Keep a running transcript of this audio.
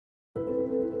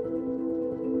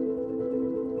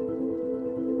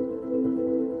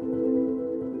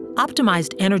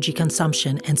Optimized energy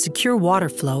consumption and secure water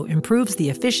flow improves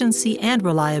the efficiency and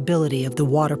reliability of the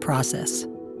water process.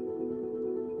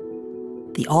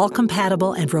 The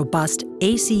all-compatible and robust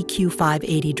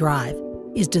ACQ580 drive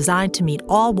is designed to meet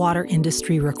all water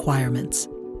industry requirements.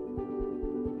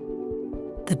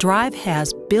 The drive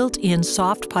has built-in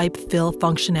soft pipe fill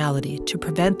functionality to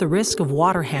prevent the risk of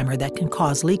water hammer that can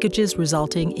cause leakages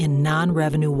resulting in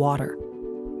non-revenue water.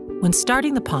 When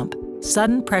starting the pump,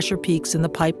 sudden pressure peaks in the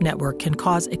pipe network can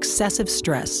cause excessive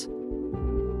stress.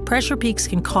 Pressure peaks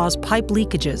can cause pipe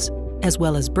leakages, as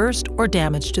well as burst or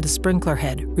damage to the sprinkler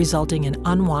head, resulting in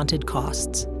unwanted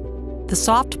costs. The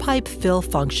soft pipe fill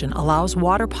function allows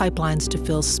water pipelines to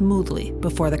fill smoothly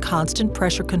before the constant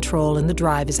pressure control in the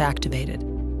drive is activated.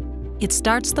 It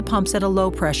starts the pumps at a low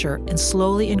pressure and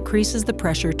slowly increases the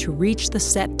pressure to reach the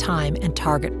set time and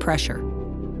target pressure.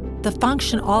 The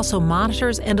function also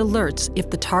monitors and alerts if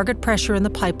the target pressure in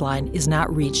the pipeline is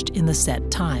not reached in the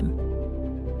set time.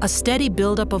 A steady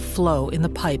buildup of flow in the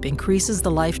pipe increases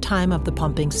the lifetime of the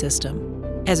pumping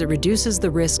system, as it reduces the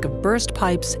risk of burst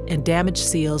pipes and damaged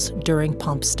seals during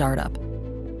pump startup.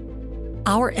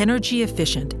 Our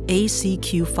energy-efficient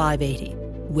ACQ580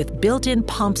 with built-in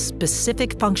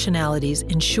pump-specific functionalities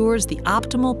ensures the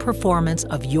optimal performance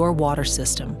of your water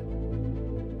system.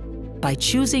 By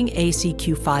choosing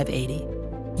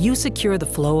ACQ580, you secure the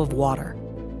flow of water.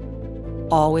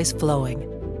 Always flowing,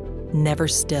 never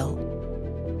still.